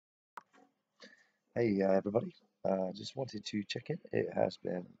Hey everybody, just wanted to check in. It has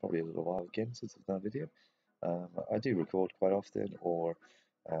been probably a little while again since I've done a video. I do record quite often or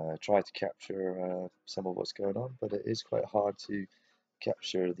try to capture some of what's going on, but it is quite hard to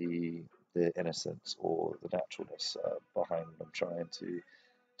capture the innocence or the naturalness behind what I'm trying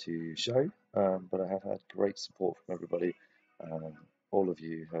to show. But I have had great support from everybody. Um, all of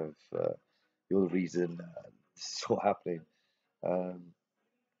you have you're the reason this is all happening. Um,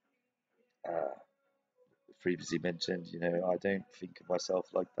 uh, Previously mentioned, I don't think of myself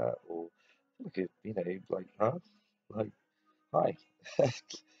like that or like a, like, huh? Like, hi.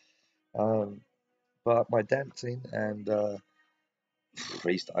 Um, but my dancing and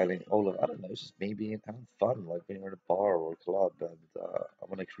freestyling, all of, I don't know, it's just me being having fun, like being in a bar or a club, and I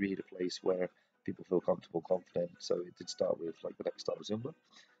want to create a place where people feel comfortable, confident. So it did start with like the next style of Zumba.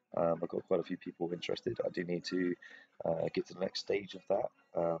 I've got quite a few people interested. I do need to get to the next stage of that.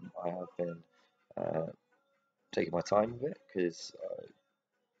 I have been uh, taking my time with it because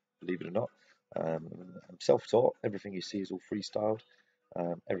believe it or not. I'm self-taught. Everything you see is all freestyled.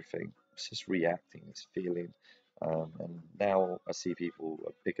 Everything. It's just reacting. It's feeling. And now I see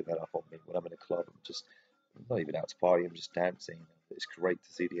people picking that up on me when I'm in a club. I'm not even out to party. I'm just dancing. It's great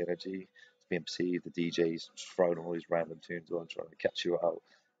to see the energy. It's being perceived. The DJ's just throwing all these random tunes on, trying to catch you out,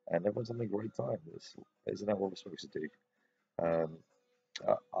 and everyone's having a great time. Isn't that what we're supposed to do? Um,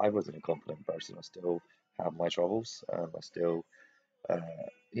 I wasn't a confident person. I still have my troubles. I still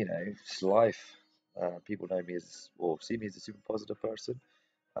it's life. People know me as, or see me as a super positive person.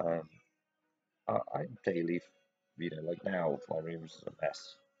 Um, I'm daily, like now, my room's a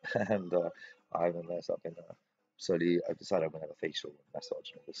mess, and I'm a mess up in there. Slowly, I decided I'm gonna have a facial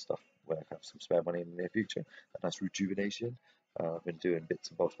massage and all this stuff when I have some spare money in the near future, and that's rejuvenation. I've been doing bits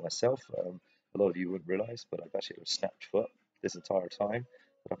and bobs myself. A lot of you wouldn't realize, but I've actually got a snapped foot this entire time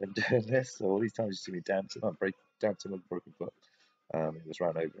that I've been doing this. So all these times you see me dancing, I'm dancing with a broken foot. It was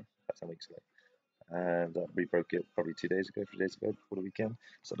ran over about 10 weeks ago, and rebroke it probably 2 days ago, 3 days ago, before the weekend.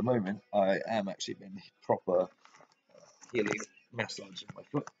 So at the moment, I am actually been proper healing massage in my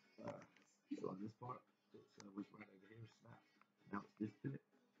foot. Uh, on this part, it was right over here, snapped. Now it's this bit,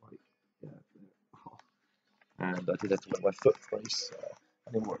 like, yeah, oh. And I did have to wear my foot brace.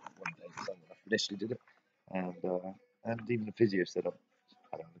 I didn't work one day, so I initially did it, and even the physio said I'm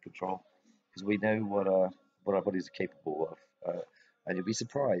had it under control because we know what our bodies are capable of, and you'll be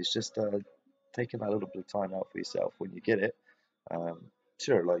surprised just taking that little bit of time out for yourself when you get it. Um,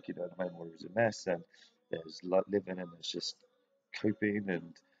 sure, like the home is a mess, and there's living, and there's just coping,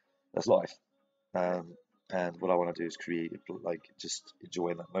 and that's life. Um, and what I want to do is create like just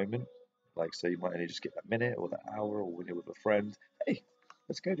enjoying that moment. Like so, you might only just get that minute or that hour, or when you're with a friend. Hey,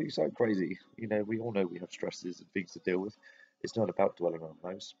 let's go do something crazy. We all know we have stresses and things to deal with. It's not about dwelling on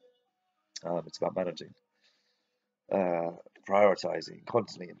those. It's about managing, uh, prioritizing,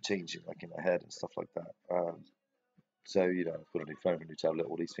 constantly and changing, like in my head and stuff like that. So I've got a new phone, a new tablet,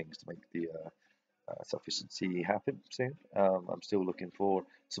 all these things to make the self-efficiency happen soon. I'm still looking for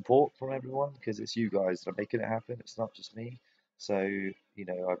support from everyone because it's you guys that are making it happen. It's not just me. So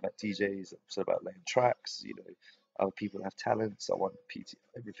I've met DJs. So about laying tracks. Other people have talents. I want PT,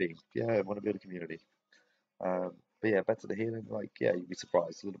 everything. Yeah, I want to build a community. But yeah, back to the healing. Like yeah, you'd be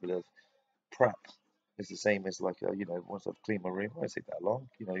surprised. A little bit of prep is the same as like once I've cleaned my room, it won't take that long.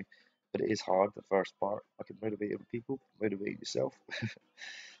 But it is hard the first part. I can motivate other people, motivate yourself.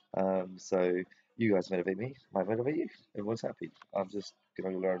 So you guys motivate me, I motivate you. Everyone's happy. I'm just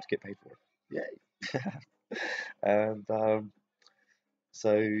gonna learn to get paid for it. Yay! And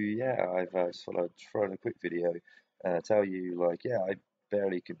so yeah, I've just thought I'd throw in a quick video, tell you like yeah, I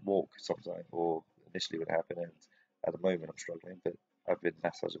barely could walk sometimes, or initially when it happened, and at the moment I'm struggling, but I've been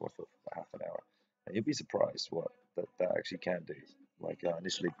massaging my foot for about half an hour, and you'll be surprised what that actually can do. Like I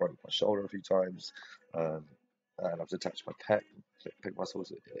initially broke my shoulder a few times, um, and I've detached my pec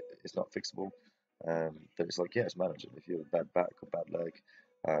muscles. It's not fixable, but it's like yeah, it's manageable. If you have a bad back or bad leg,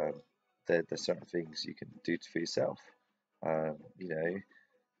 um, there's certain things you can do for yourself. Um, you know,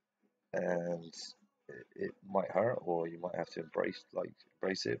 and it might hurt or you might have to embrace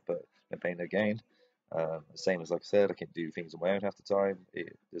it, but no pain no gain. Same as like I said, I can do things on my own half the time.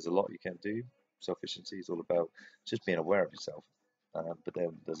 There's a lot you can do. Self-efficiency is all about just being aware of yourself. But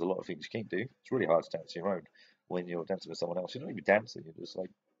then there's a lot of things you can't do. It's really hard to dance on your own when you're dancing with someone else. You're not even dancing, you're just like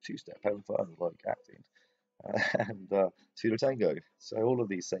two-step having fun, like acting. And two to tango. So all of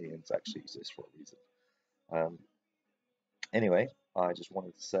these sayings actually exist for a reason. Um, anyway, I just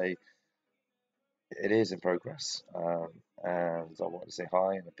wanted to say it is in progress, and I want to say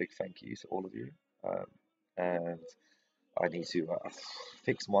hi and a big thank you to all of you. And I need to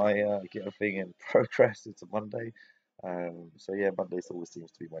fix my thing in progress. It's a Monday. So yeah, Mondays always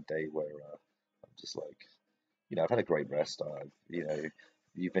seems to be my day where I'm just like, I've had a great rest.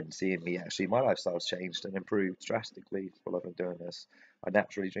 You've been seeing me actually. My lifestyle's changed and improved drastically while I've been doing this. I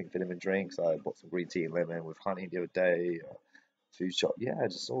naturally drink vitamin drinks. I bought some green tea and lemon with honey the other day. Food shop, yeah,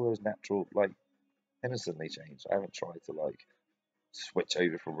 just all those natural, like, innocently changed. I haven't tried to like switch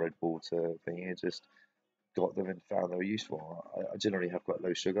over from Red Bull to thingy. I just got them and found they were useful. I generally have quite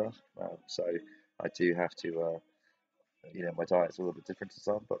low sugar, so I do have to, my diet's a little bit different to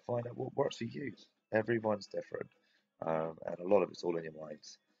some, but find out what works for you. Everyone's different, and a lot of it's all in your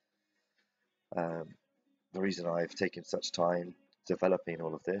minds. Um, the reason I've taken such time developing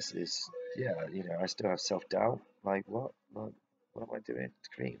all of this is, yeah, I still have self-doubt. Like, what am I doing?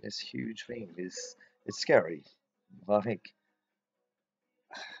 Creating this huge thing is it's scary. Like,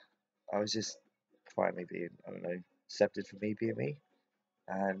 I was just finally being, I don't know, accepted for me being me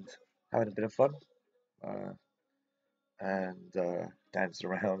and having a bit of fun, uh, and dancing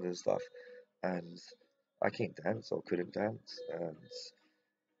around and stuff. And I can't dance or couldn't dance,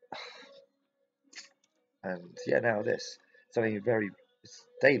 and yeah, now this. Something very, it's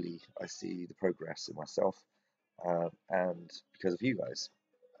daily. I see the progress in myself, and because of you guys,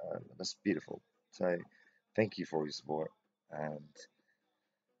 that's beautiful. So thank you for all your support, and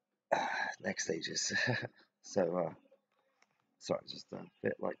next stages. So sorry, just a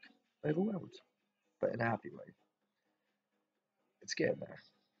bit like overwhelmed, but in a happy way. It's getting there.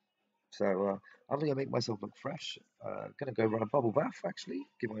 So I'm gonna make myself look fresh. Gonna go run a bubble bath actually.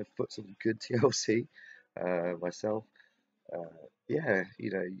 Give my foot some good TLC myself. Yeah,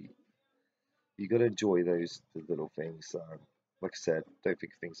 you gotta enjoy the little things. Like I said, don't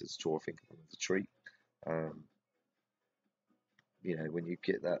think of things as a chore. Think of them as a treat. Um, when you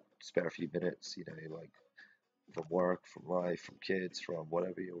get that spare few minutes, like from work, from life, from kids, from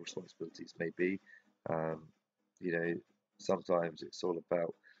whatever your responsibilities may be. Um, you know, sometimes it's all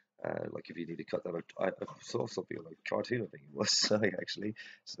about like if you need to cut down. I saw something like a cartoon. I think it was like actually,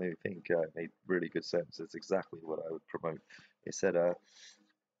 just made me think. It made really good sense. It's exactly what I would promote. It said,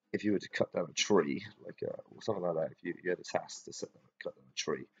 if you were to cut down a tree, like or something like that, if you had a task to cut down a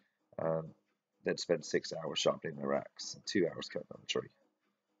tree, um, they'd spend 6 hours sharpening their axe and 2 hours cutting down the tree.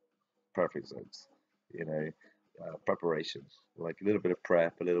 Perfect sense. Preparation, like a little bit of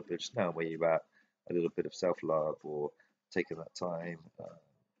prep, a little bit of just knowing where you're at, a little bit of self-love, or taking that time,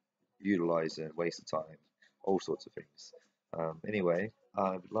 utilizing, waste of time, all sorts of things. Anyway,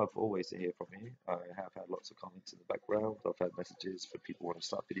 I would love always to hear from you. I have had lots of comments in the background. I've had messages for people want to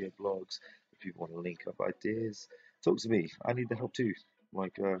start video blogs, for people want to link up ideas. Talk to me. I need the help too,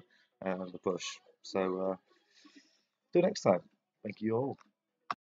 like the push. So till next time. Thank you all.